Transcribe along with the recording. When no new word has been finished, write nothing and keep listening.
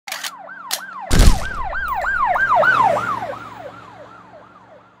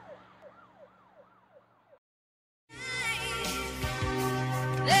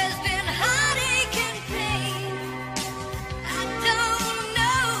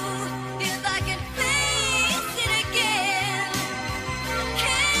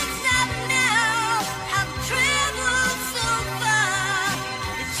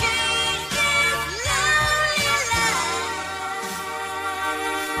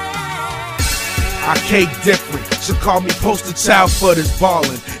I cake different, should call me poster child for this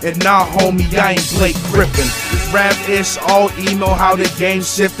ballin'. And nah, homie, I ain't Blake Griffin. This rap-ish, all emo, how the game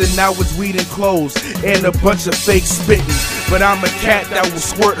shifting. Now it's weed and clothes, and a bunch of fake spittin'. But I'm a cat that will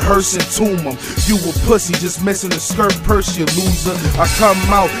squirt hearse and tomb 'em. You a pussy, just missing a skirt purse, you loser. I come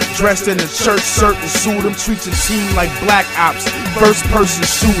out dressed in a church shirt and suit 'em. Treat your team like black ops, first person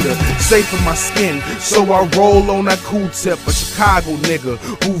shooter. Safe in my skin, so I roll on that cool tip. A Chicago nigga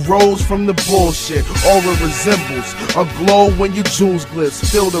who rolls from the bullshit. Aura resembles a glow when your jewels glitz.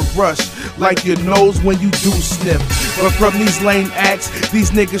 Feel the rush like your nose when you do sniff. But from these lame acts,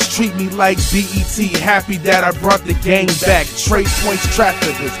 these niggas treat me like BET. Happy that I brought the gang back. Trade points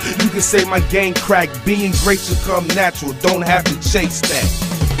traffickers, you can say my gang crack. Being great should come natural, don't have to chase that.